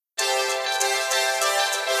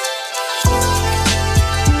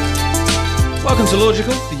Welcome to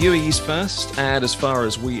Logical, the UAE's first, and as far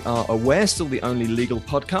as we are aware, still the only legal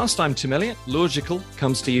podcast. I'm Tim Elliott. Logical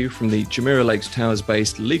comes to you from the Jumeirah Lakes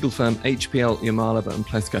Towers-based legal firm HPL Yamalova and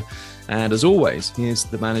Plethka. And as always, here's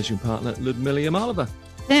the managing partner, Ludmila Yamalova.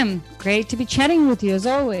 Tim, great to be chatting with you as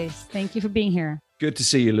always. Thank you for being here. Good to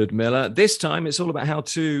see you, Ludmila. This time, it's all about how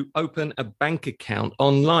to open a bank account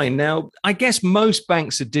online. Now, I guess most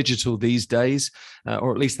banks are digital these days,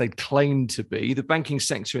 or at least they claim to be. The banking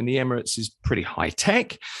sector in the Emirates is pretty high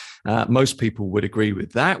tech. Most people would agree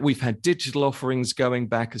with that. We've had digital offerings going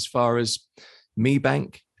back as far as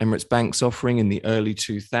MeBank, Emirates Bank's offering in the early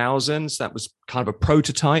 2000s. That was kind of a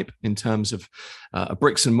prototype in terms of a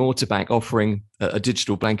bricks and mortar bank offering a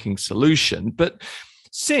digital banking solution. But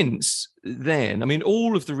since then, I mean,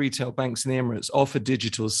 all of the retail banks in the Emirates offer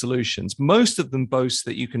digital solutions. Most of them boast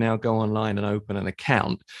that you can now go online and open an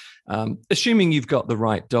account, assuming you've got the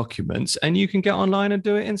right documents, and you can get online and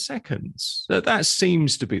do it in seconds. That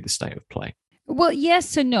seems to be the state of play. Well,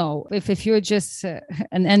 yes and no. If you're just an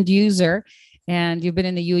end user and you've been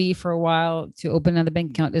in the UAE for a while, to open another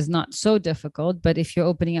bank account is not so difficult. But if you're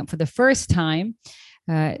opening up for the first time,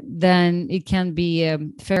 then it can be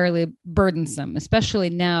fairly burdensome, especially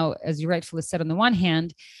now, as you rightfully said. On the one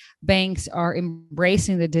hand, banks are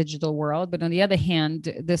embracing the digital world, but on the other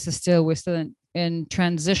hand, we're still in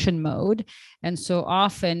transition mode, and so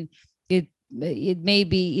often it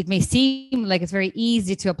may seem like it's very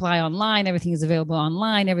easy to apply online. Everything is available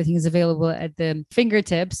online. Everything is available at the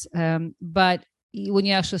fingertips. But when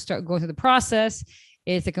you actually start going through the process,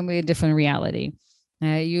 it's a completely different reality.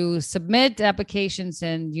 You submit applications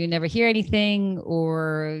and you never hear anything,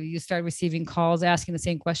 or you start receiving calls asking the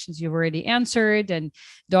same questions you've already answered and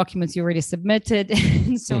documents you already submitted,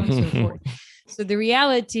 and so on and so forth. So the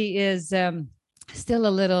reality is still a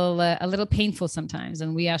little painful sometimes,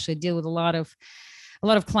 and we actually deal with a lot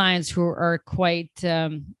of clients who are quite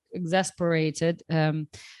exasperated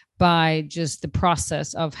by just the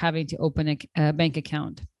process of having to open a bank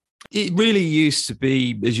account. It really used to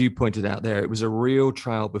be, as you pointed out there, it was a real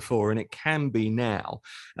trial before, and it can be now.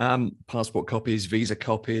 Passport copies, visa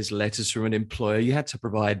copies, letters from an employer. You had to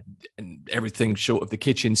provide everything short of the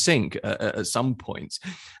kitchen sink at some point.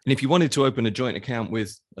 And if you wanted to open a joint account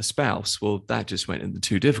with a spouse, well, that just went in the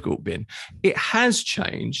too difficult bin. It has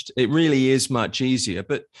changed. It really is much easier.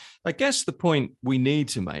 But I guess the point we need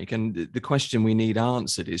to make, and the question we need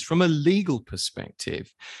answered, is from a legal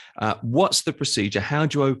perspective, what's the procedure? How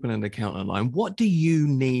do you open an account online? What do you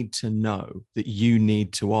need to know that you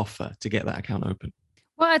need to offer to get that account open?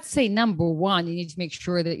 Well, I'd say number one, you need to make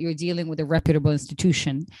sure that you're dealing with a reputable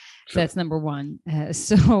institution. So that's number one.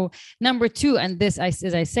 So number two, and this,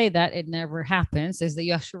 as I say that, it never happens, is that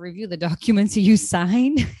you have to review the documents you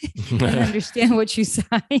sign and understand what you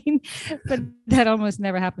sign. But that almost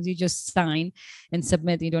never happens. You just sign and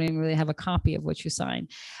submit. You don't even really have a copy of what you sign.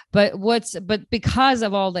 But because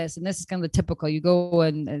of all this, and this is kind of the typical, you go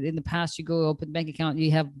and in the past, you go open a bank account,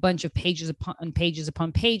 you have a bunch of pages upon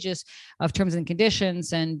pages of terms and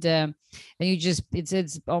conditions. And you just,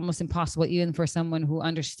 it's almost impossible, even for someone who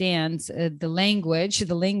understands the language,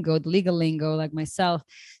 the legal lingo, like myself,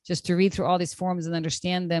 just to read through all these forms and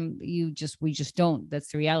understand them. We just don't.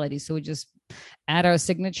 That's the reality. So we just add our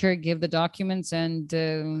signature, give the documents, and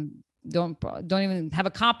don't even have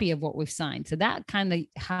a copy of what we've signed. So that kind of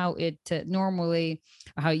how it normally,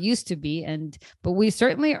 how it used to be. But we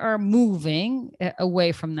certainly are moving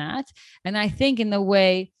away from that. And I think in a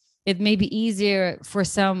way, it may be easier for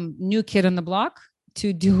some new kid on the block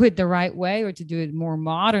to do it the right way, or to do it more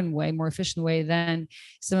modern way, more efficient way than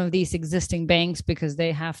some of these existing banks, because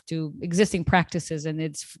they have existing practices, and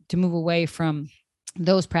it's to move away from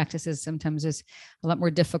those practices sometimes is a lot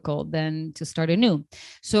more difficult than to start anew.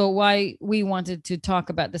 So why we wanted to talk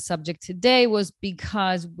about the subject today was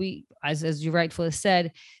because we, as you rightfully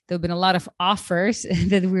said, there have been a lot of offers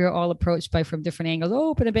that we were all approached by from different angles. Oh,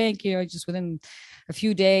 open a bank here just within a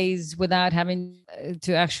few days without having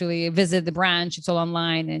to actually visit the branch. It's all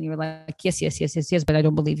online. And you're like, yes, but I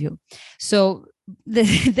don't believe you. So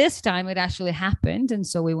this time it actually happened. And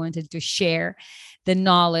so we wanted to share the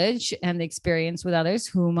knowledge and the experience with others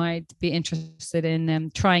who might be interested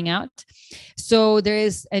in trying out. So there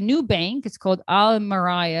is a new bank. It's called Al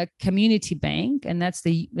Maraya Community Bank, and it's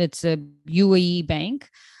a UAE bank.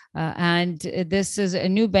 And this is a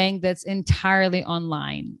new bank that's entirely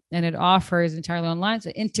online, and it offers entirely online,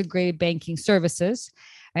 so integrated banking services.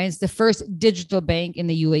 And it's the first digital bank in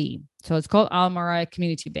the UAE. So it's called Al Maraya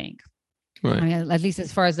Community Bank. Right. I mean, at least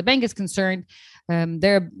as far as the bank is concerned,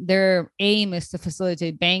 their aim is to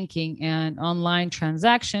facilitate banking and online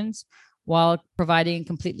transactions while providing a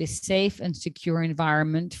completely safe and secure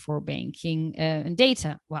environment for banking and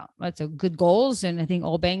data. Well, that's a good goals, and I think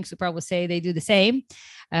all banks would probably say they do the same.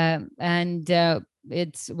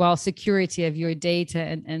 It's while security of your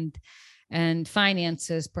data and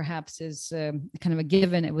finances perhaps is kind of a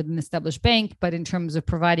given with an established bank, but in terms of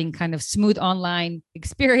providing kind of smooth online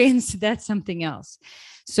experience, that's something else.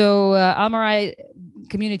 So Almarai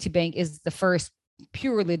Community Bank is the first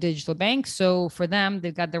purely digital bank. So for them,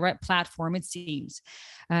 they've got the right platform, it seems.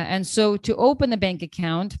 And so to open a bank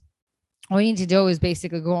account, all you need to do is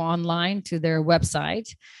basically go online to their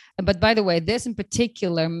website. But by the way, this in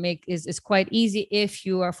particular is quite easy if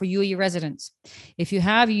you are for UAE residents. If you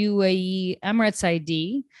have UAE Emirates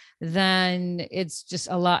ID, then it's just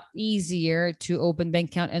a lot easier to open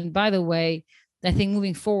bank account. And by the way, I think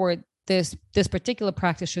moving forward, this particular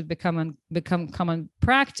practice should become common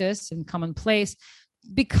practice and commonplace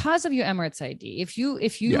because of your Emirates ID. If you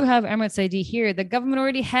have Emirates ID here, the government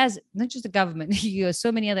already has, not just the government,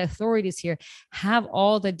 so many other authorities here have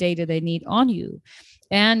all the data they need on you.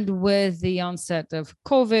 And with the onset of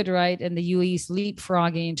COVID, right, and the UAE's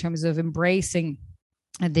leapfrogging in terms of embracing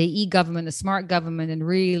the e-government, the smart government, and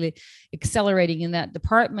really accelerating in that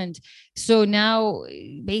department. So now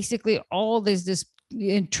basically all this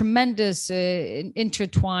tremendous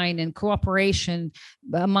intertwine and cooperation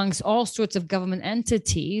amongst all sorts of government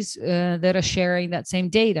entities that are sharing that same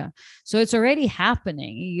data. So it's already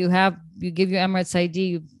happening. You give your Emirates ID,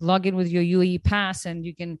 you log in with your UAE pass, and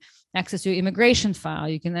you can access your immigration file.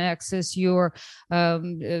 You can access your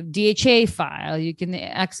DHA file. You can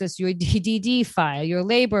access your DDD file, your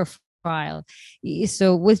labor file.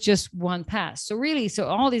 So with just one pass. So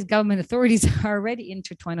all these government authorities are already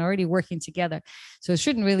intertwined, already working together. So it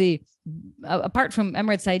shouldn't really, apart from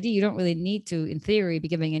Emirates ID, you don't really need to, in theory, be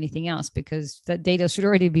giving anything else because that data should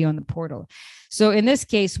already be on the portal. So in this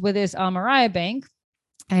case, with this Almarai Bank,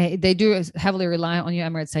 they do heavily rely on your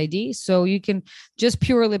Emirates ID. So you can just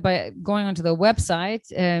purely by going onto the website,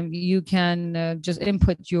 you can just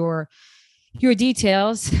input your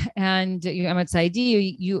details and your Emirates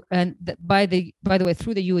ID. By the way,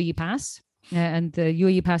 through the UAE Pass, and the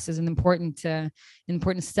UAE Pass is an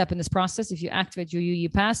important step in this process. If you activate your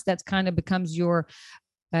UAE Pass, that kind of becomes your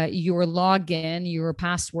login, your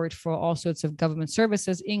password for all sorts of government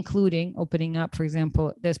services, including opening up, for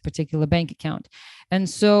example, this particular bank account. And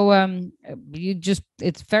so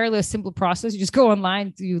it's fairly a simple process. You just go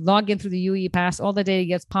online, you log in through the UAE Pass, all the data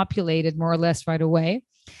gets populated more or less right away.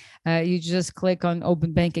 You just click on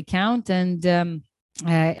open bank account, and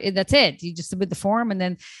that's it. You just submit the form, and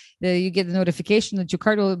then you get the notification that your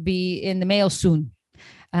card will be in the mail soon.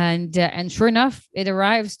 And sure enough, it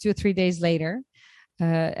arrives 2 or 3 days later.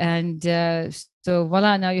 So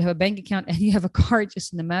voila, now you have a bank account and you have a card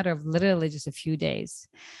just in a matter of literally just a few days.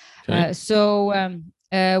 Okay.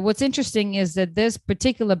 What's interesting is that this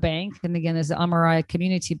particular bank, and again, is the Almarai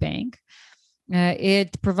Community Bank,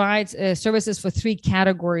 it provides services for 3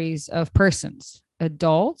 categories of persons: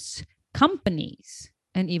 adults, companies,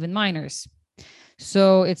 and even minors.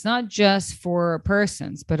 So it's not just for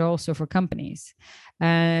persons, but also for companies.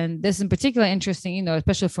 And this in particular interesting,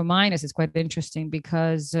 especially for minors, it's quite interesting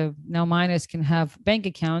because now minors can have bank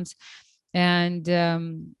accounts, and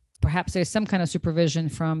perhaps there's some kind of supervision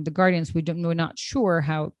from the guardians. We're not sure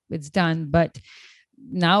how it's done, but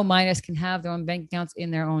now minors can have their own bank accounts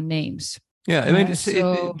in their own names. Yeah, I mean,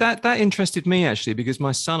 that interested me actually, because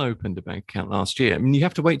my son opened a bank account last year. I mean, you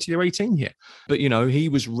have to wait till you're 18 here, but he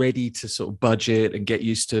was ready to sort of budget and get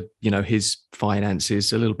used to his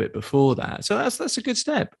finances a little bit before that. So that's a good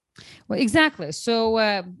step. Well, exactly.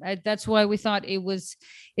 So that's why we thought it's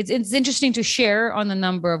interesting to share on a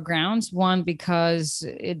number of grounds. One, because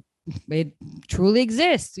it truly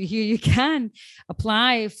exists. You can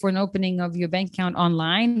apply for an opening of your bank account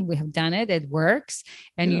online. We have done it. It works.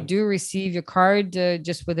 And you do receive your card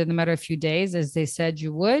just within a matter of a few days, as they said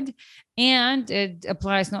you would. And it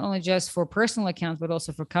applies not only just for personal accounts, but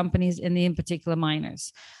also for companies and in particular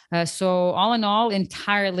minors. So all in all,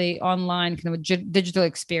 entirely online, kind of a digital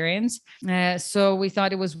experience. So we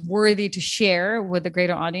thought it was worthy to share with a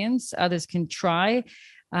greater audience. Others can try.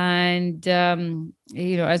 And,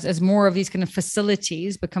 as more of these kind of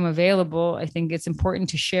facilities become available, I think it's important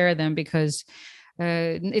to share them because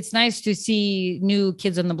it's nice to see new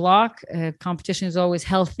kids on the block. Competition is always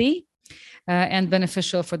healthy and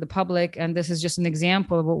beneficial for the public. And this is just an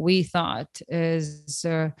example of what we thought is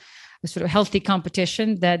a sort of healthy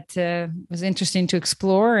competition that was interesting to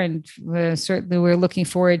explore. And certainly we're looking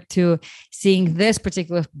forward to seeing this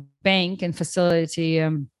particular bank and facility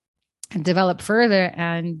develop further,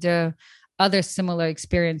 and other similar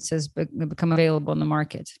experiences become available in the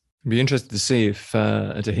market. I'd be interested to see if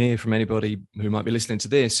to hear from anybody who might be listening to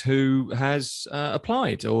this who has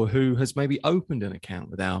applied or who has maybe opened an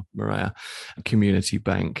account with our Maraea Community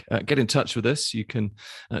Bank. Get in touch with us. You can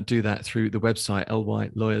do that through the website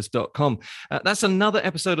lylawyers.com. That's another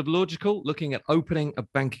episode of Logical, looking at opening a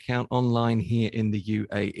bank account online here in the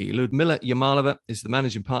UAE. Ludmila Yamalova is the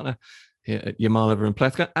managing partner here at Yamalova &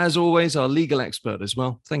 Plethka. As always, our legal expert as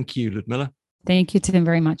well. Thank you, Ludmila. Thank you, Tim,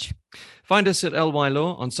 very much. Find us at LY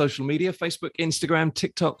Law on social media, Facebook, Instagram,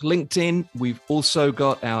 TikTok, LinkedIn. We've also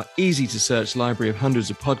got our easy-to-search library of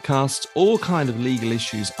hundreds of podcasts, all kind of legal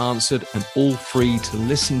issues answered and all free to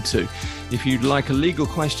listen to. If you'd like a legal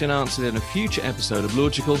question answered in a future episode of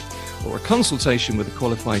Logical or a consultation with a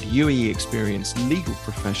qualified UAE experienced legal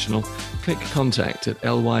professional, click contact at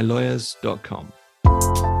lylawyers.com.